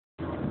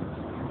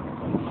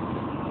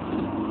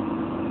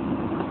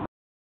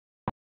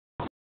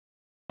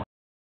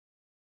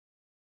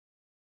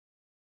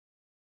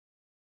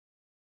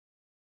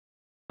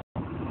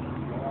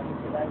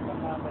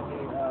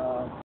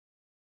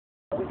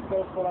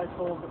show us what I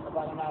sold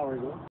about an hour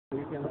ago. So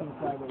you can look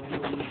inside the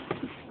window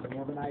and you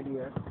have an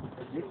idea.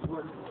 This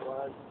one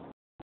was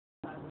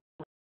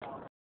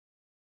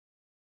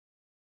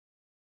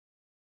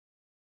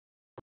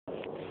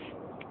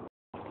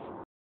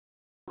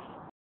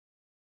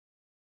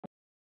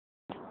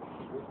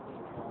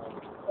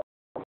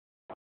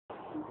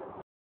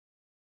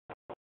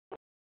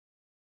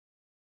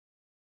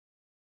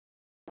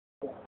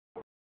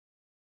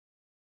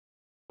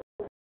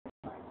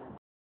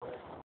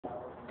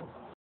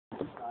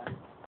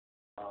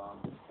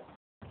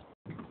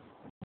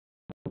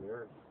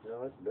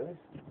that's big.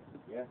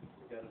 yeah,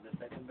 because the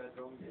second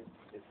bedroom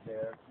is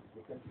there.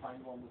 You can find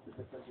one with a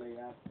different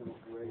layout to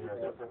where you have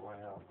Different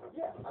layout.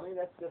 Yeah, I mean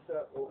that's just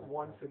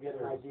one to get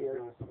an idea.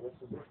 This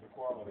is the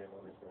quality of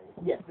everything.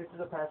 Yes, this is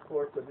a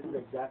passport, so this is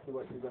exactly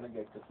what you're gonna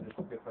get. This is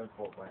a different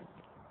floor plan.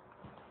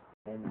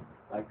 And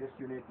like this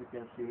unit, you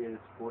can see is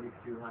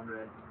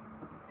 4,280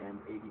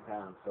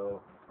 pounds.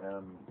 So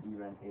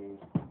even a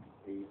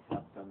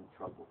top-ton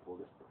truck will pull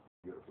this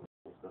beautiful.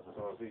 So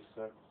these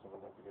six, so we'll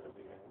have to get a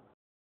V8.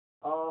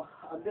 On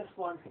this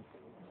one,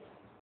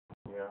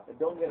 Yeah.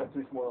 don't get a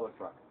too small a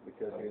truck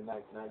because you're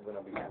not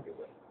gonna be happy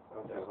with it.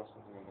 Okay,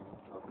 listen to me.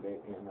 Okay,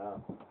 and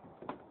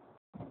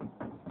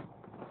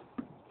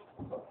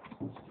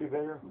It's too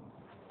bigger?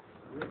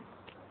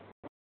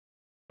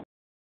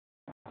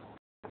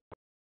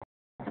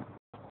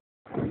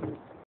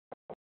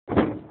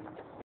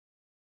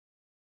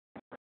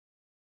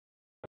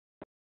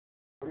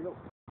 where do you go?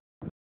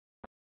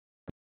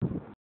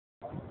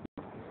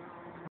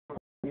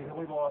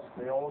 Easily lost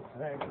the old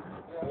thing.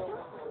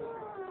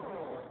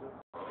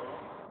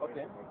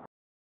 Okay.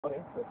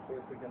 Okay, let's see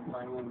if we can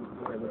find one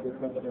with a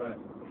different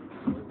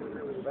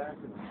back.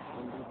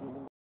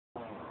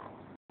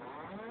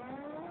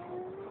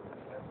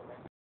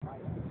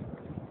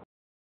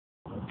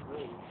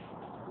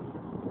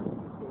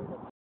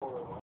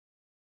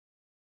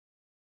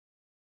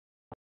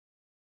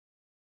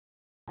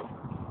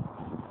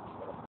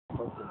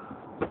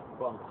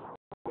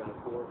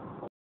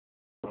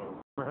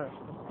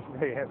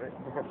 They have it.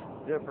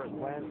 Different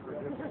plans for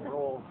different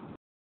roles.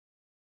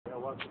 You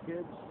got lots of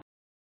kids?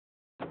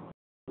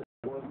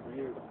 One for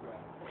you.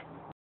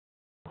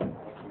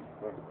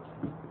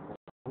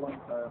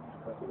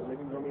 The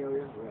living room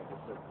area?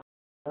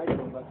 Yeah,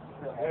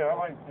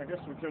 I guess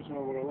the kitchen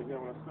over there. Yeah,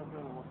 when I step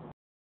in,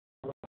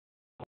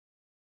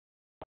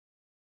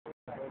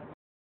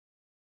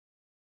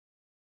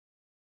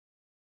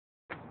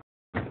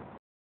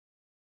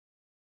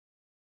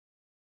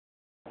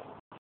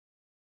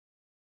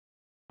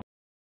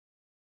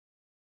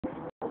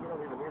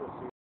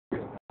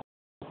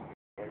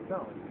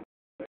 no.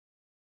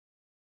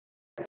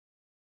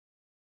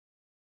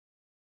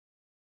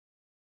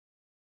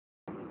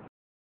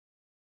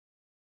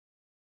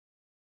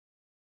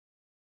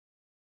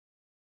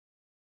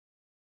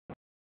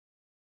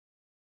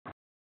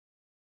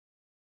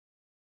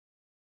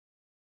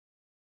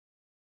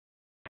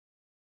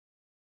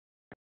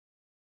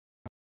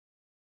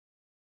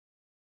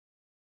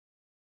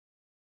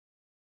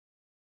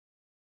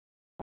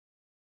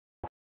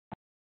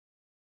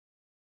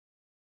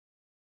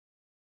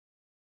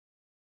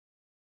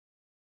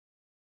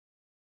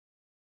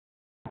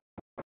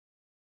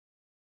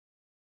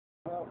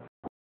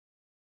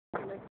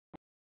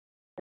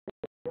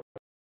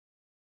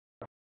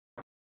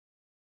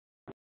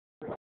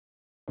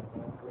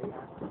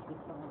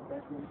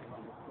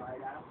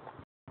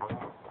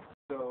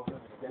 So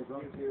that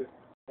gives you,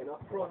 and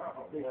up front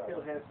they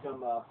still have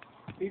some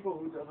people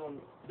who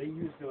they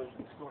use those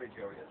storage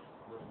areas,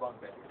 those bunk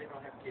beds. They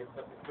don't have kids,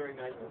 but it's very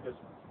nice because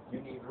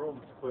you need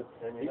room to put.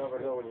 And you never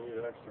know when you need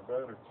an extra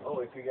bed or two. Oh,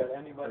 if you got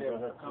anybody You're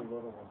else gonna have two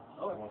little ones.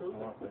 Oh, Once in a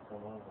while they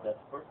come over.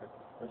 that's perfect.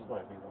 This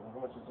might be one.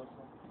 How much is this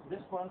one?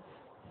 This one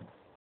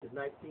is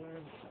 96.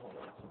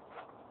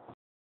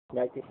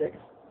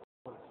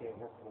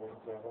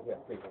 Yeah,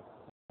 please.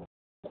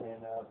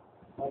 And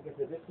like I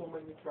said, this one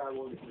when you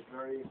travel, this is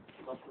very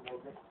comfortable.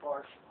 This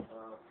part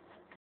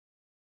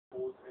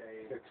holds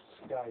a Fixed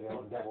sky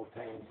down, double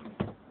pane.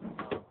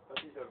 but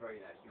these are very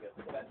nice. You got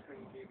the bed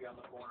screen TV on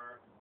the corner,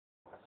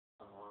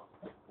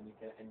 and you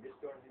can this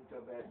turns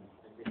into a bed,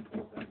 and this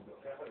goes into a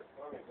bed.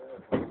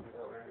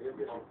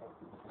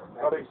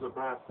 How big's the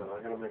bath then?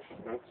 I gotta make sure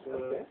that's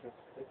Okay.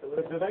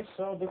 do they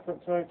sell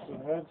different types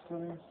of heads to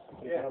these?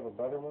 You Yeah. have a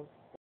better one?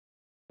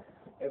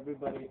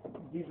 Everybody,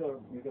 these are,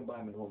 you can buy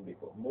them at Home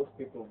Depot. Most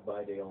people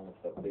buy their own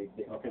stuff. They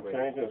You can upgrade.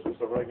 change it, it's just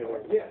a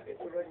regular. Yeah,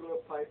 it's a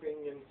regular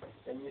piping,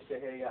 and you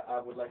say, hey,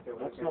 I would like to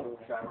That's have a little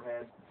shower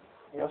head.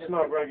 That's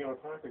not regular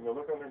piping. Now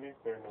look underneath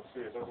there and you'll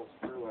see it doesn't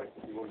screw like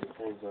you want to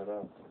change that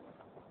up.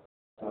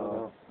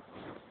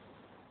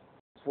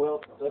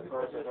 Well, let me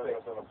put it this way.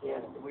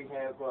 And we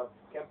have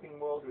Camping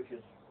World, which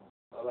is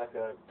like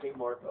a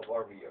Kmart of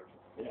RVers.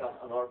 It's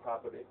on our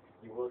property.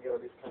 You will get a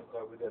discount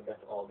card with it.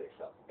 That's all they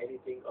sell.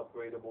 Anything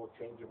upgradable,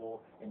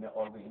 changeable in the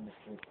RV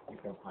industry, you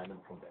can find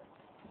them from there.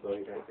 So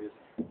if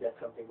that's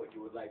something what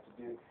you would like to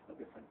do, a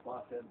different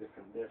faucet,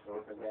 different this,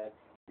 or different that,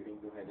 You can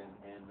go ahead and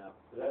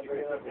Is that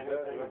big enough to get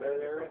in the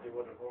bed area? You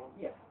would have home?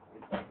 yes,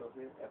 it's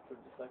absolutely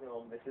just like a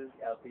home. This is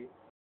LP.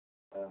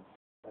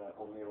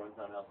 Only runs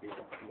on LP.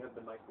 You have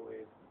the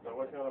microwave. Now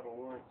what kind of a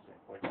warranty?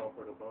 Like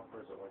bumper to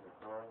bumper? Is it like a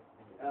car?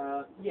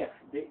 Yes,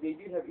 they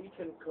do have each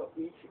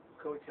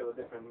coach have a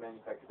different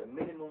manufacturer. The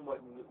minimum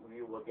what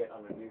you will get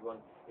on a new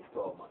one is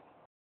 12 months.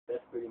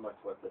 That's pretty much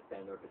what the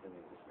standard is in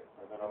the industry.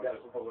 And then I'll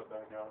just pull it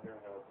back out here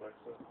and have it fix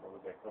it? Or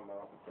would they come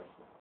out and fix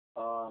it?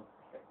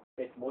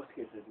 In most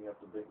cases, you have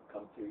to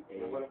come to a...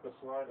 And what if the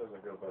slide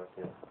doesn't go back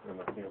in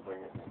and I can't bring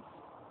it in?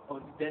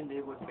 Oh, then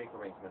they would make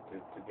arrangements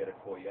to get it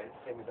for you. And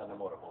same as on the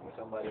motorhome. If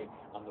somebody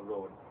on the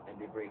road and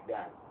they break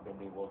that, then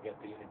they will get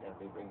the unit and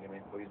they bring them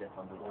in for you. That's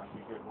on the Or line.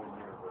 you get 1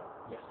 year of that?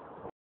 Yes.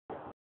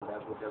 That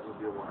would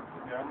be a warranty.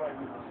 Yeah, I might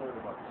be concerned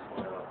about the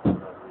slide out for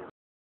that reason.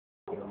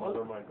 The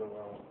motor might go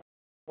out.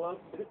 Well,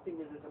 the good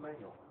thing is it's a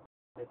manual.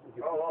 Okay.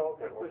 You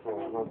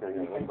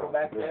can go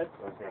back there.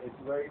 Okay. It's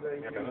very,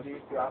 very Yeah,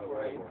 easy to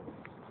operate.